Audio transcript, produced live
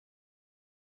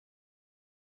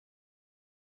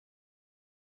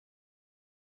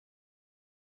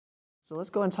So let's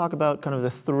go and talk about kind of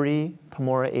the three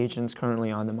pamora agents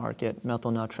currently on the market, methyl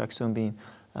naltrexone being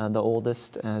the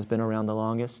oldest and has been around the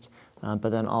longest, but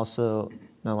then also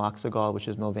naloxegol, which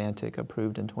is Movantik,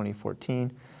 approved in 2014,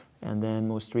 and then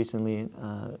most recently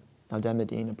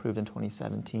naldemidine, approved in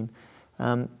 2017.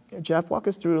 Jeff, walk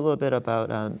us through a little bit about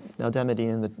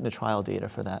naldemidine and the trial data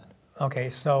for that. Okay,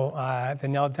 so the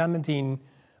naldemidine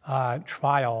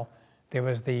trial, there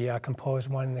was the COMPOSE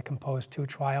 1 and the COMPOSE 2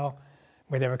 trial,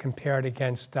 where they were compared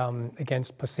against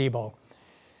placebo.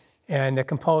 And the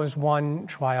COMPOSE 1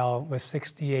 trial was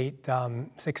 68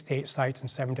 sites in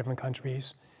 7 different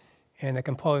countries. And the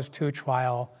COMPOSE 2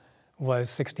 trial was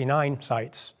 69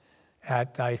 sites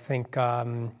at, I think,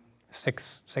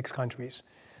 six countries.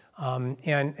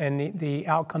 And the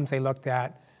outcomes they looked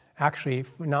at, actually,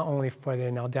 not only for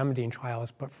the naldemidine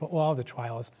trials, but for all the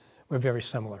trials, were very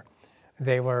similar.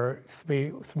 They were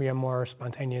three or more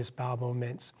spontaneous bowel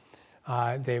movements.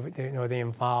 They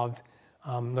involved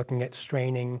looking at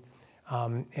straining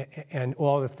and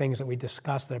all the things that we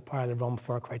discussed that are part of the Rome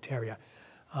 4 criteria.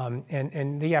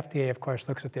 And the FDA, of course,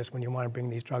 looks at this when you want to bring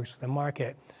these drugs to the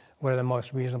market. What are the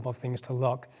most reasonable things to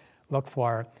look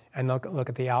for and look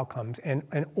at the outcomes.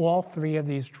 And all three of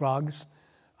these drugs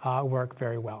work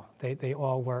very well. They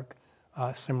all work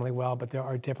similarly well, but there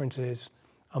are differences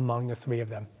among the three of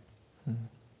them.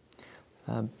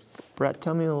 Mm-hmm. Brett,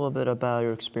 tell me a little bit about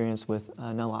your experience with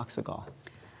naloxegol.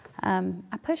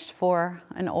 I pushed for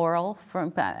an oral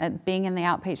from being in the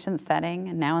outpatient setting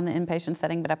and now in the inpatient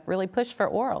setting, but I really pushed for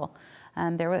oral.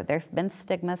 There's been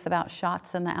stigmas about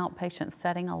shots in the outpatient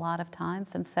setting a lot of times,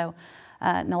 and so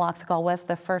naloxegol was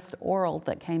the first oral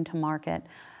that came to market.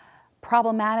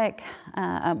 Problematic,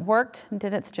 worked,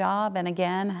 did its job, and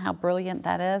again, how brilliant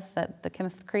that is that the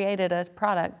chemist created a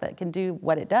product that can do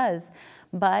what it does,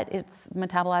 but it's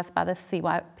metabolized by the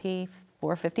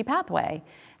CYP450 pathway.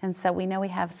 And so we know we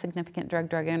have significant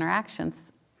drug-drug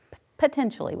interactions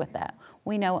potentially with that.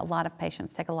 We know a lot of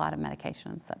patients take a lot of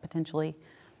medications that potentially,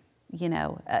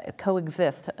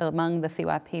 coexist among the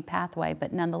CYP pathway,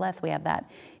 but nonetheless, we have that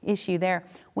issue there.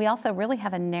 We also really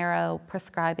have a narrow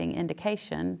prescribing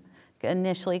indication.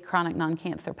 Initially, chronic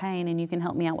non-cancer pain, and you can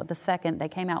help me out with the second. They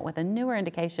came out with a newer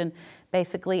indication.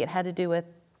 Basically, it had to do with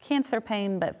cancer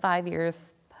pain, but 5 years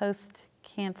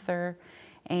post-cancer,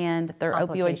 and their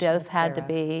opioid dose had to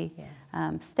be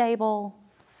stable.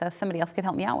 So somebody else could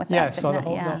help me out with that. Yeah, so the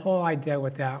whole idea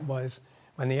with that was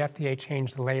when the FDA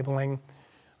changed the labeling,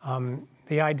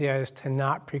 the idea is to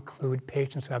not preclude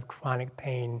patients who have chronic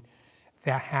pain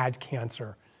that had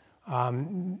cancer.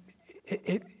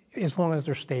 As long as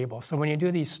they're stable. So when you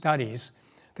do these studies,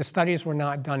 the studies were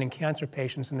not done in cancer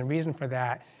patients, and the reason for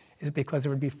that is because there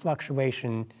would be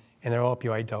fluctuation in their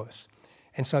opioid dose.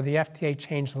 And so the FDA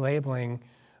changed the labeling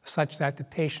such that the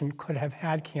patient could have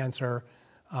had cancer,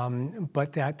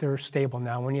 but that they're stable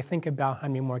now. When you think about how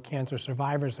many more cancer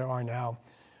survivors there are now,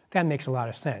 that makes a lot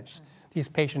of sense. These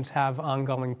patients have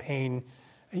ongoing pain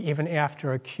even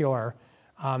after a cure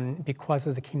because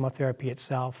of the chemotherapy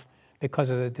itself,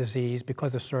 because of the disease,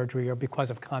 because of surgery, or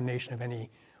because of combination of any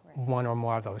one or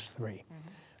more of those three.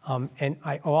 Mm-hmm. And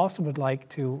I also would like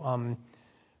to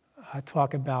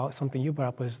talk about something you brought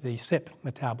up, was the CYP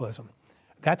metabolism.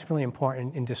 That's really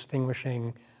important in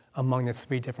distinguishing among the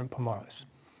three different pamoras.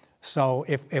 So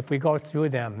if we go through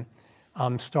them,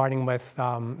 starting with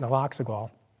naloxegol.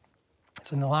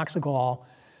 So naloxegol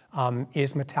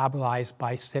is metabolized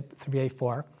by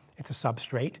CYP3A4. It's a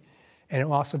substrate. And it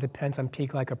also depends on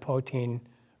P-glycoprotein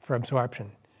for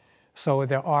absorption. So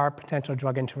there are potential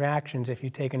drug interactions. If you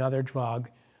take another drug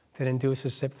that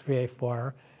induces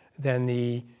CYP3A4, then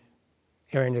the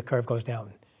area under the curve goes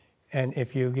down. And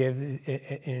if you give an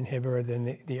inhibitor,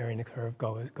 then the area under the curve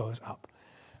goes up.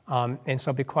 And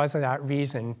so because of that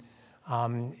reason,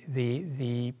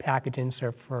 the package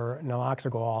insert for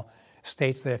naloxegol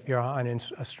states that if you're on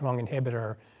a strong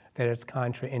inhibitor, that it's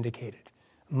contraindicated.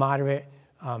 Moderate,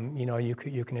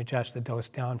 you can adjust the dose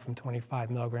down from 25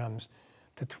 milligrams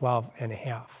to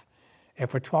 12.5.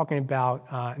 If we're talking about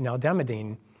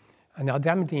naldemidine,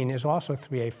 naldemidine is also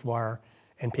 3A4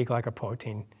 and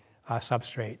P-glycoprotein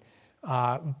substrate,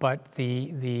 but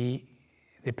the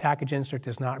package insert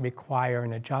does not require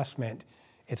an adjustment.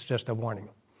 It's just a warning.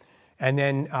 And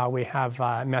then we have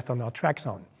methyl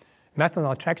naltrexone. Methyl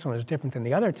naltrexone is different than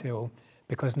the other two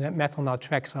because methyl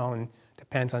naltrexone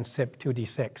depends on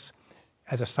CYP2D6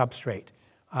 as a substrate.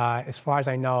 As far as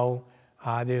I know,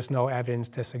 there's no evidence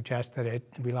to suggest that it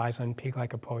relies on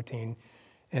P-glycoprotein,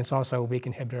 and it's also a weak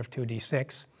inhibitor of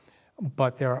 2D6.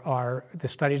 But the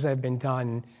studies that have been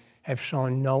done have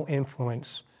shown no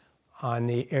influence on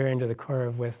the area under the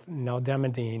curve with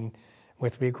naldemidine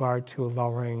with regard to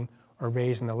lowering or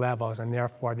raising the levels, and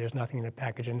therefore there's nothing in the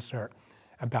package insert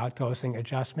about dosing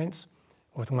adjustments,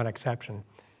 with one exception.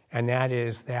 And that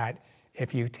is that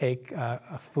if you take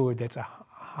a food that's a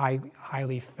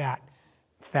highly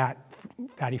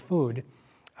fatty food,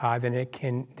 then it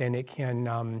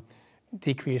can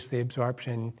decrease the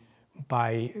absorption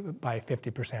by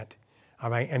 50%. All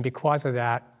right, and because of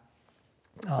that,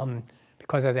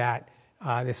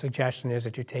 the suggestion is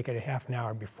that you take it a half an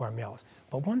hour before meals.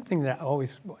 But one thing that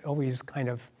always kind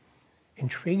of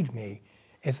intrigued me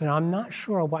is that I'm not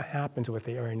sure what happens with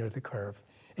the area under the curve.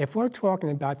 If we're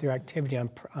talking about their activity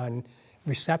on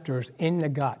receptors in the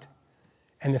gut,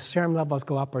 and the serum levels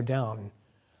go up or down,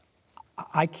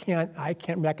 I can't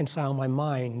reconcile my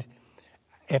mind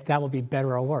if that will be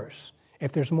better or worse.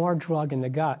 If there's more drug in the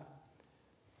gut,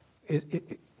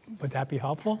 would that be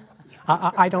helpful?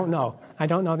 I don't know. I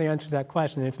don't know the answer to that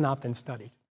question. It's not been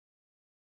studied.